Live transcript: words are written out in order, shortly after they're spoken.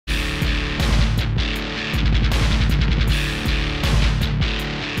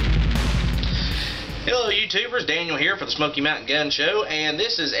YouTubers, Daniel here for the Smoky Mountain Gun Show, and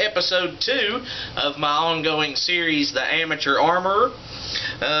this is episode 2 of my ongoing series, The Amateur Armorer.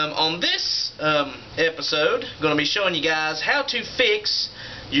 On this episode, I'm going to be showing you guys how to fix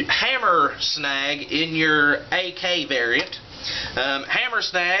hammer snag in your AK variant. Hammer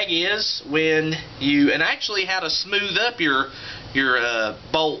snag is when you, and actually how to smooth up your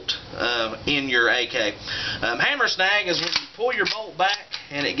bolt in your AK. Hammer snag is when you pull your bolt back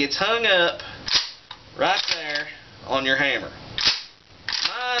and it gets hung up right there on your hammer.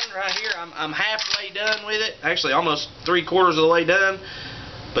 Mine right here, I'm halfway done with it, actually almost 3/4 of the way done,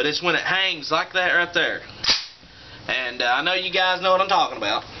 but it's when it hangs like that right there. And I know you guys know what I'm talking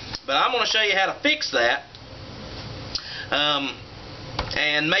about, but I'm going to show you how to fix that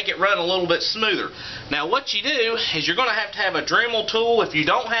and make it run a little bit smoother. Now what you do is you're going to have a Dremel tool. If you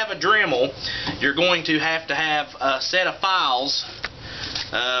don't have a Dremel, you're going to have a set of files.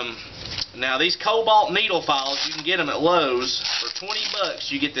 Now these cobalt needle files, you can get them at Lowe's for 20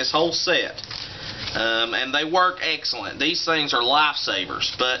 bucks. You get this whole set, and they work excellent. These things are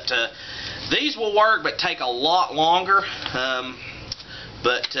lifesavers. But these will work, but take a lot longer.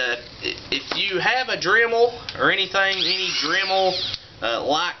 But if you have a Dremel or anything, any Dremel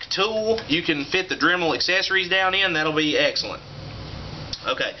like tool, you can fit the Dremel accessories down in. That'll be excellent.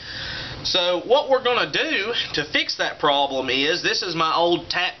 Okay. So what we're going to do to fix that problem is, this is my old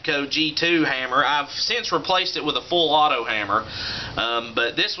Tapco G2 hammer. I've since replaced it with a full auto hammer,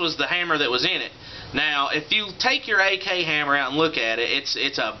 but this was the hammer that was in it. Now if you take your AK hammer out and look at it,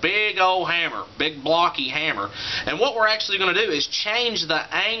 it's a big old hammer, big blocky hammer, and what we're actually going to do is change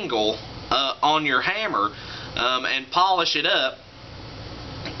the angle on your hammer and polish it up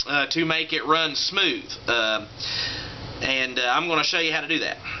to make it run smooth. And I'm going to show you how to do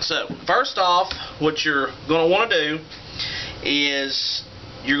that. So first off, what you're going to want to do is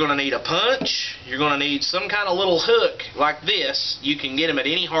you're going to need a punch. You're going to need some kind of little hook like this. You can get them at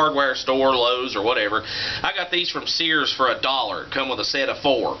any hardware store, Lowe's or whatever. I got these from Sears for $1. Come with a set of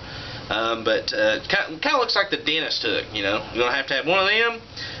 4. But kind of looks like the dentist hook. You know, you're going to have one of them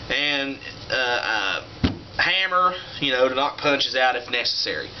and a hammer, you know, to knock punches out if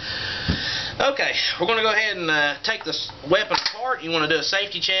necessary. Okay, we're going to go ahead and take this weapon apart. You want to do a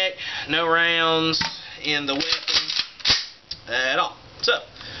safety check. No rounds in the weapon at all. So,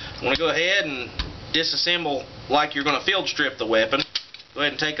 you want to go ahead and disassemble like you're going to field strip the weapon. Go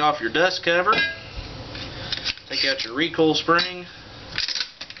ahead and take off your dust cover. Take out your recoil spring.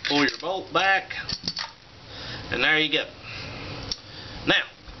 Pull your bolt back. And there you go. Now,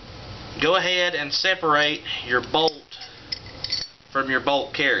 go ahead and separate your bolt from your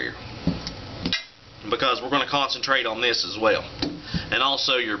bolt carrier, because we're going to concentrate on this as well, and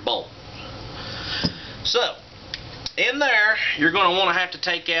also your bolt. So in there you're going to want to have to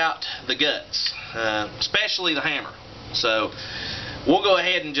take out the guts, especially the hammer. So we'll go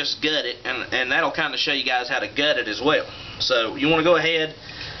ahead and just gut it, and that'll kind of show you guys how to gut it as well. So you want to go ahead,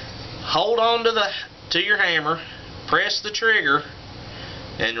 hold on to your hammer, press the trigger,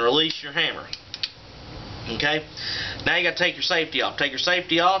 and release your hammer. Okay, now you got to take your safety off. Take your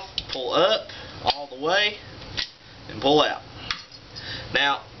safety off, pull up all the way, and pull out.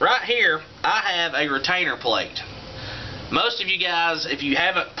 Now right here I have a retainer plate. Most of you guys, if you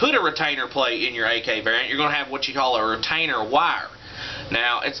haven't put a retainer plate in your AK variant, you're going to have what you call a retainer wire.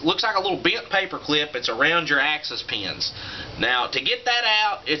 Now it looks like a little bent paper clip. It's around your axis pins. Now to get that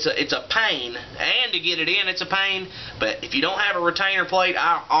out, it's a pain, and to get it in, it's a pain. But if you don't have a retainer plate,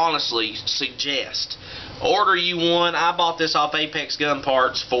 I honestly suggest order you one. I bought this off Apex Gun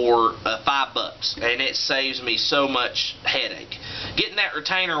Parts for $5, and it saves me so much headache. Getting that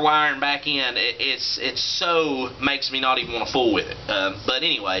retainer wiring back in, it so makes me not even want to fool with it. But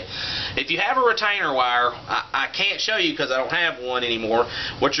anyway, if you have a retainer wire, I can't show you because I don't have one anymore.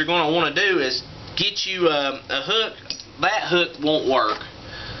 What you're going to want to do is get you a hook. That hook won't work.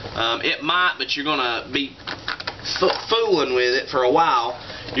 It might, but you're going to be fooling with it for a while.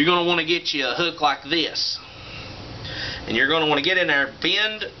 You're going to want to get you a hook like this, and you're going to want to get in there,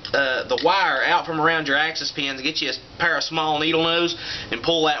 bend the wire out from around your axis pins, get you a pair of small needle nose, and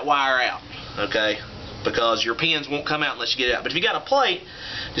pull that wire out, okay, because your pins won't come out unless you get it out. But if you got a plate,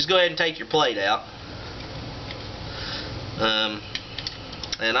 just go ahead and take your plate out.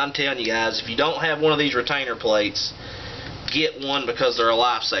 And I'm telling you guys, if you don't have one of these retainer plates, get one, because they're a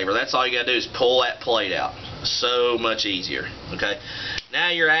lifesaver. That's all you got to do is pull that plate out. So much easier. Okay, now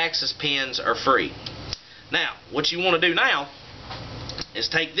your axis pins are free. Now what you want to do now is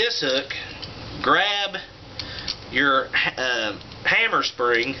take this hook, grab your hammer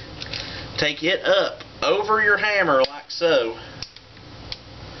spring, take it up over your hammer like so,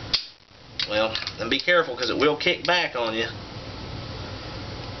 well, and be careful because it will kick back on you.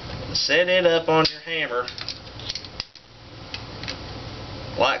 Set it up on your hammer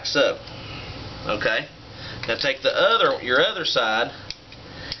like so. Okay. Now take your other side,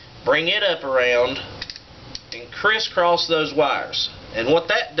 bring it up around, and crisscross those wires. And what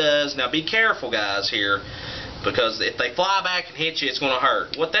that does, now be careful guys here, because if they fly back and hit you, it's going to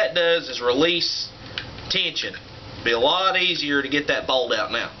hurt. What that does is release tension. It'll be a lot easier to get that bolt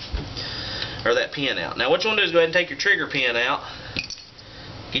out now, or that pin out. Now what you want to do is go ahead and take your trigger pin out,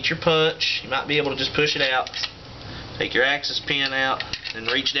 get your punch. You might be able to just push it out. Take your axis pin out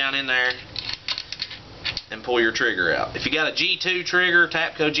and reach down in there and pull your trigger out. If you got a G2 trigger,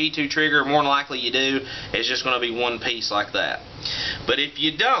 Tapco G2 trigger, more than likely you do, it's just going to be one piece like that. But if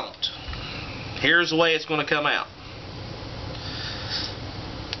you don't, here's the way it's going to come out.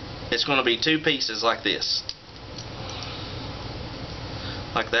 It's going to be two pieces like this.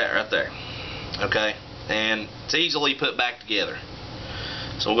 Like that right there. Okay? And it's easily put back together.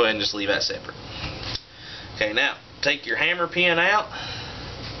 So we'll go ahead and just leave that separate. Okay, now take your hammer pin out.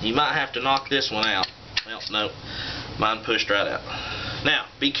 You might have to knock this one out. Well, no, mine pushed right out. Now,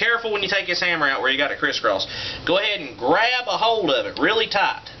 be careful when you take this hammer out where you got it crisscross. Go ahead and grab a hold of it really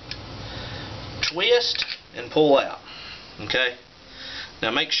tight. Twist and pull out. Okay?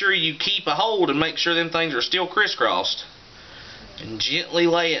 Now make sure you keep a hold and make sure them things are still crisscrossed. And gently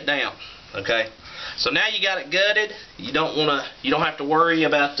lay it down. Okay? So now you got it gutted. You don't have to worry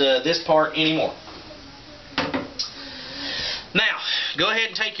about this part anymore. Now, go ahead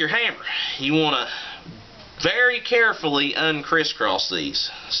and take your hammer. You want to very carefully uncrisscross these.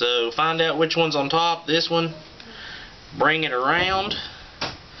 So find out which one's on top. This one. Bring it around.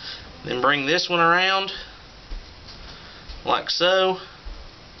 Then bring this one around. Like so.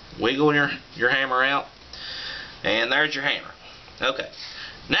 Wiggle your hammer out. And there's your hammer. Okay.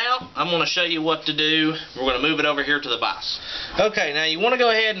 Now, I'm going to show you what to do. We're going to move it over here to the vise. Okay, now you want to go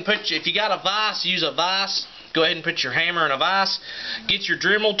ahead and if you got a vise, use a vise. Go ahead and put your hammer in a vise. Get your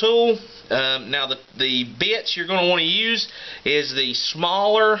Dremel tool. Now the bits you're going to want to use is the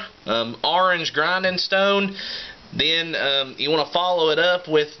smaller orange grinding stone. Then you want to follow it up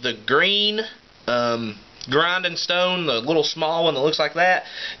with the green grinding stone, the little small one that looks like that.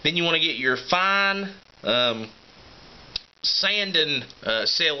 Then you want to get your fine sanding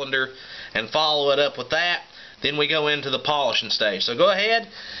cylinder and follow it up with that. Then we go into the polishing stage. So go ahead,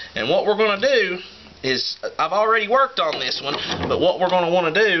 and what we're going to do is, I've already worked on this one, but what we're going to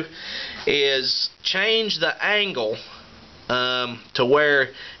want to do is change the angle to where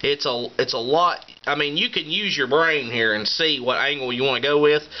it's a lot. I mean, you can use your brain here and see what angle you want to go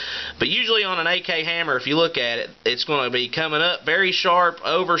with, but usually on an AK hammer, if you look at it, it's going to be coming up very sharp,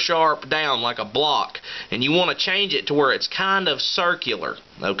 over sharp, down like a block, and you want to change it to where it's kind of circular.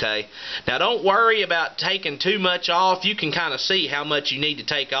 Okay, now don't worry about taking too much off. You can kind of see how much you need to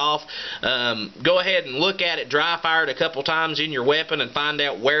take off. Go ahead and look at it, dry fire it a couple times in your weapon and find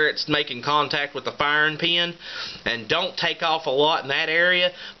out where it's making contact with the firing pin, and don't take off a lot in that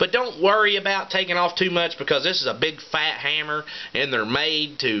area, but don't worry about taking off too much, because this is a big fat hammer and they're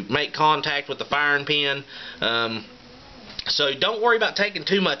made to make contact with the firing pin. So don't worry about taking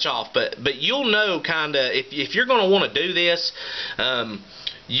too much off, but you'll know kind of if you're going to want to do this.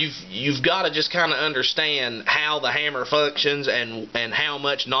 You've got to just kind of understand how the hammer functions and how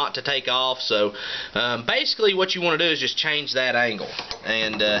much not to take off. So basically what you want to do is just change that angle,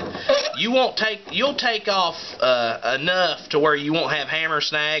 and you'll take off enough to where you won't have hammer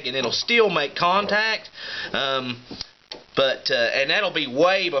snag, and it'll still make contact. And that'll be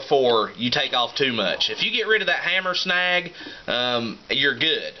way before you take off too much. If you get rid of that hammer snag, you're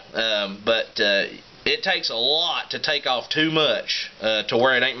good. It takes a lot to take off too much to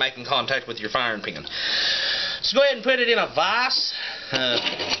where it ain't making contact with your firing pin. So go ahead and put it in a vise,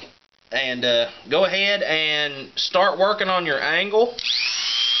 and go ahead and start working on your angle.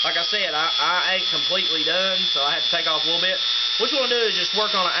 Like I said, I ain't completely done, so I had to take off a little bit. What you want to do is just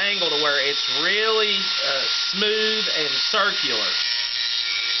work on an angle to where it's really smooth and circular.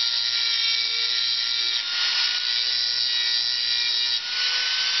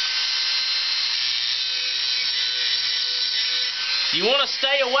 You want to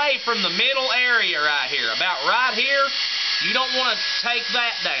stay away from the middle area right here. About right here, you don't want to take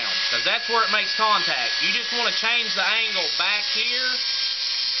that down, because that's where it makes contact. You just want to change the angle back here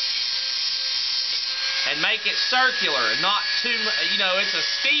and make it circular, and not too much. You know, it's a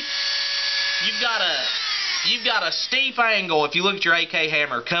steep. You've got a steep angle if you look at your AK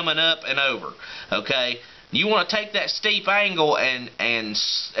hammer coming up and over. Okay. you want to take that steep angle and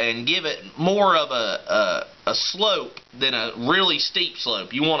give it more of a slope than a really steep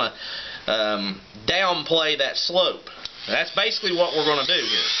slope. You want to downplay that slope. That's basically what we're going to do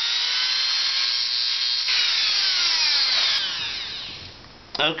here.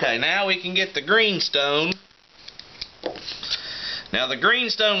 Okay, now we can get the greenstone. Now the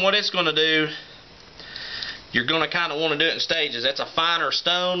greenstone, what it's going to do, you're going to kind of want to do it in stages. That's a finer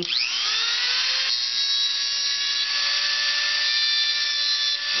stone.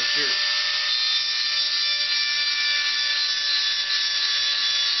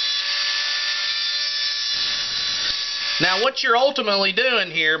 Now what you're ultimately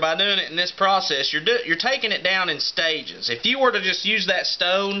doing here by doing it in this process, you're taking it down in stages. If you were to just use that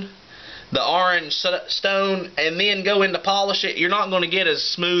stone, the orange stone, and then go in to polish it, you're not going to get as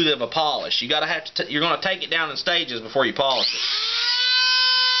smooth of a polish. You're going to take it down in stages before you polish it.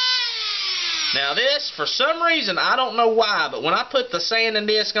 Now this, for some reason, I don't know why, but when I put the sanding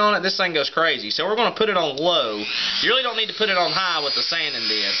disc on it, this thing goes crazy. So we're going to put it on low. You really don't need to put it on high with the sanding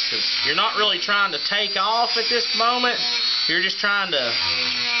disc, because you're not really trying to take off at this moment. You're just trying to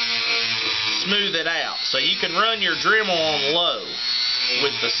smooth it out. So you can run your Dremel on low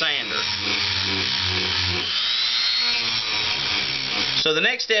with the sander. So the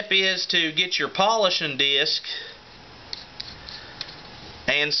next step is to get your polishing disc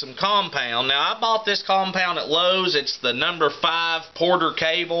and some compound. Now I bought this compound at Lowe's. It's the number 5 Porter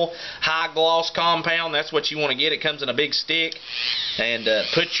Cable high gloss compound. That's what you want to get. It comes in a big stick. And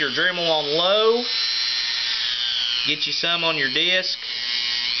put your Dremel on low. Get you some on your disc.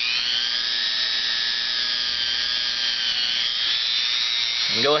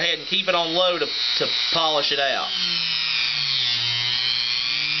 And go ahead and keep it on low to polish it out.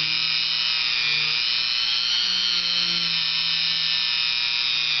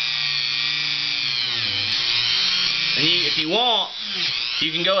 And if you want,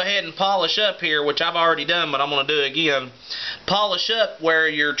 you can go ahead and polish up here, which I've already done, but I'm going to do it again. Polish up where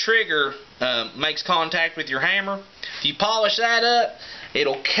your trigger makes contact with your hammer. If you polish that up,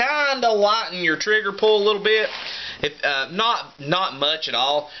 it'll kind of lighten your trigger pull a little bit. Not much at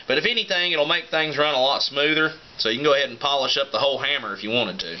all, but if anything, it'll make things run a lot smoother. So you can go ahead and polish up the whole hammer if you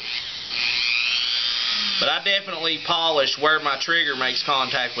wanted to. But I definitely polish where my trigger makes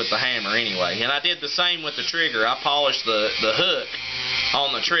contact with the hammer anyway. And I did the same with the trigger. I polished the hook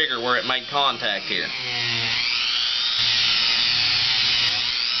on the trigger where it made contact here.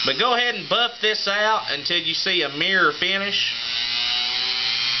 But go ahead and buff this out until you see a mirror finish.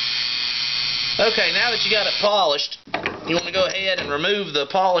 Okay, now that you got it polished, you want to go ahead and remove the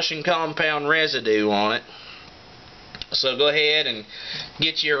polishing compound residue on it. So go ahead and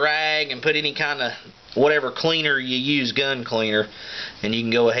get you a rag and put any kind of whatever cleaner you use, gun cleaner, and you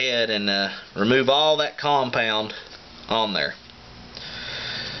can go ahead and remove all that compound on there.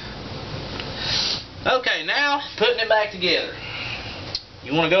 Okay, now putting it back together.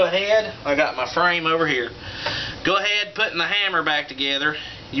 You want to go ahead, I got my frame over here. Go ahead putting the hammer back together.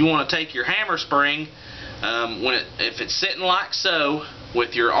 You want to take your hammer spring, if it's sitting like so,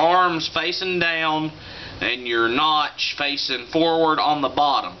 with your arms facing down and your notch facing forward on the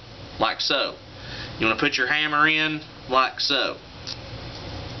bottom, like so. You want to put your hammer in like so.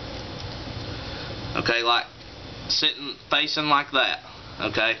 Okay, like sitting, facing like that.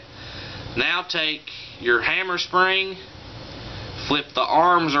 Okay. Now take your hammer spring, flip the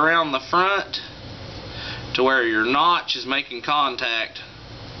arms around the front to where your notch is making contact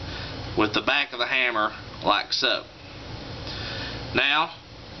with the back of the hammer like so. Now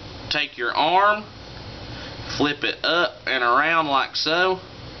take your arm, flip it up and around like so,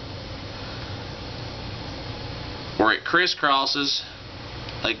 where it crisscrosses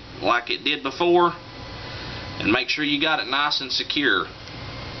like it did before, and make sure you got it nice and secure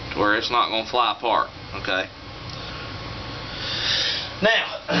to where it's not going to fly apart. Okay.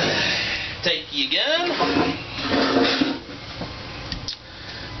 Now take your gun.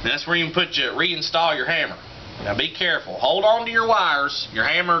 That's where you can reinstall your hammer. Now be careful. Hold on to your wires. Your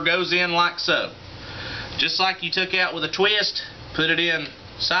hammer goes in like so. Just like you took out with a twist, put it in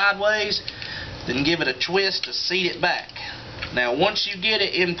sideways, then give it a twist to seat it back. Now once you get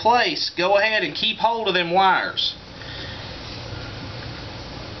it in place, go ahead and keep hold of them wires.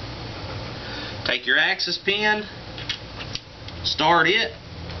 Take your axis pin, start it,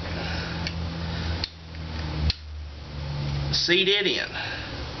 seat it in.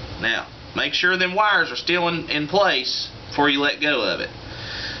 Now make sure them wires are still in place before you let go of it.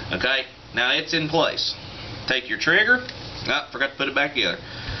 Okay, now it's in place. Take your trigger. Oh, forgot to put it back together.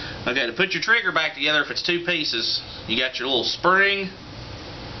 Okay, to put your trigger back together, if it's 2 pieces, you got your little spring.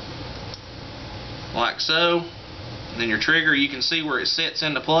 like so. And then your trigger, you can see where it sets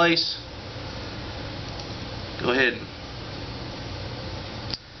into place. Go ahead and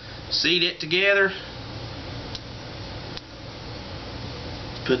seat it together.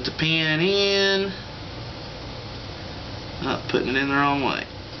 Put the pin in. Oh, putting it in the wrong way.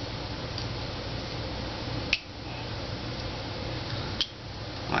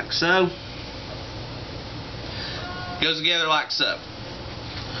 Like so. Goes together like so.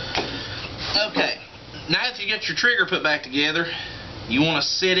 Okay, now that you get your trigger put back together, you want to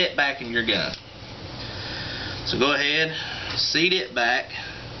sit it back in your gun. So go ahead, seat it back,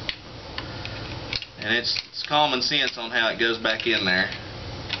 and it's common sense on how it goes back in there.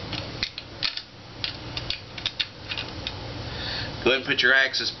 Go ahead and put your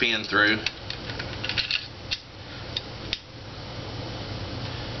axis pin through.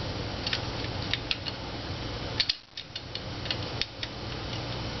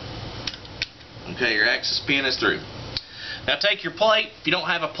 Okay, your axis pin is through. Now take your plate. If you don't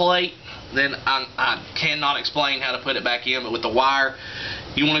have a plate, then I cannot explain how to put it back in, but with the wire,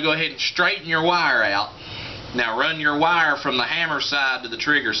 you want to go ahead and straighten your wire out. Now run your wire from the hammer side to the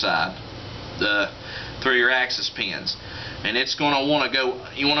trigger side through your axis pins. And it's going to want to go,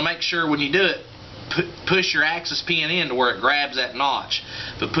 you want to make sure when you do it, push your axis pin in to where it grabs that notch.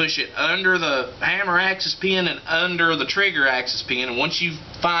 But push it under the hammer axis pin and under the trigger axis pin. And once you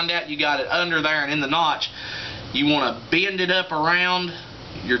find out you got it under there and in the notch, you want to bend it up around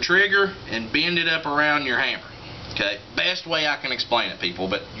your trigger and bend it up around your hammer. Okay, best way I can explain it, people.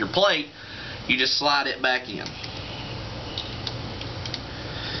 But your plate, you just slide it back in.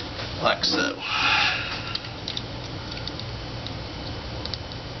 Like so.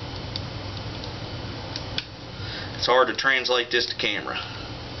 It's hard to translate this to camera.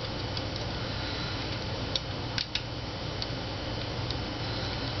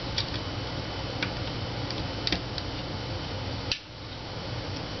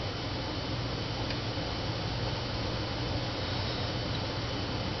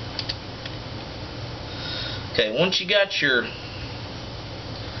 Okay, once you got your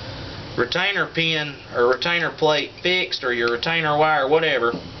retainer pin or retainer plate fixed, or your retainer wire,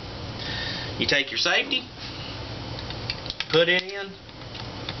 whatever, you take your safety, put it in,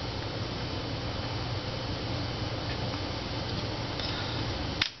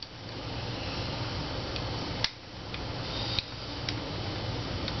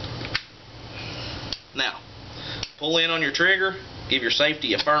 now pull in on your trigger, give your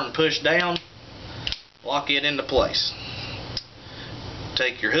safety a firm push down, lock it into place.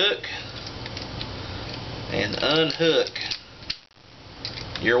 Take your hook and unhook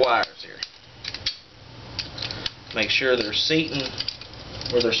your wires here. Make sure they're seating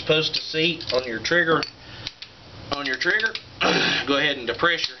where they're supposed to seat on your trigger. Go ahead and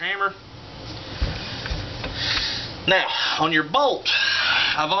depress your hammer. Now, on your bolt,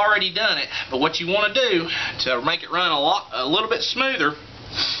 I've already done it, but what you want to do to make it run a little bit smoother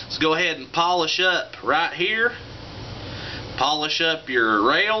is go ahead and polish up right here. Polish up your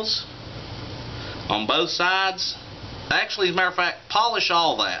rails on both sides. Actually, as a matter of fact, polish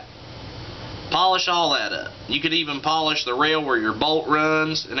all that. Polish all that up. You could even polish the rail where your bolt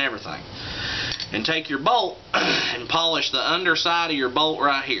runs and everything. And take your bolt and polish the underside of your bolt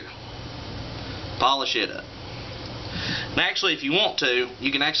right here. Polish it up. And actually, if you want to,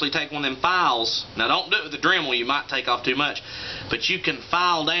 you can actually take one of them files. Now, don't do it with the Dremel. You might take off too much. But you can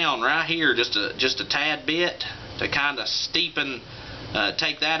file down right here just a tad bit to kind of steepen,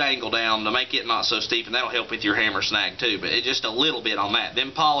 take that angle down to make it not so steep, and that'll help with your hammer snag too. But just a little bit on that.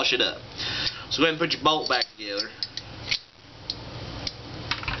 Then polish it up. So go ahead and put your bolt back together.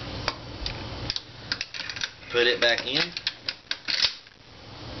 Put it back in.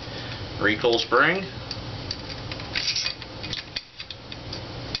 Recoil spring.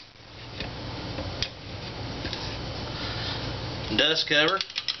 Dust cover.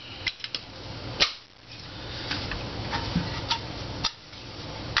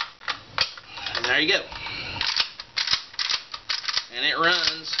 And there you go. And it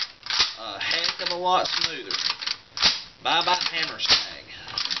runs a heck of a lot smoother. Bye-bye hammer snag.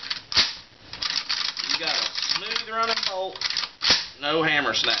 You got a smooth running bolt, no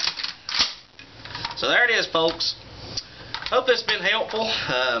hammer snag. So there it is, folks. Hope this has been helpful.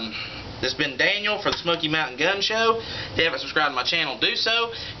 This has been Daniel for the Smoky Mountain Gun Show. If you haven't subscribed to my channel, do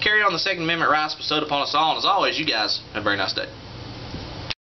so. Carry on the Second Amendment rights bestowed upon us all. And as always, you guys have a very nice day.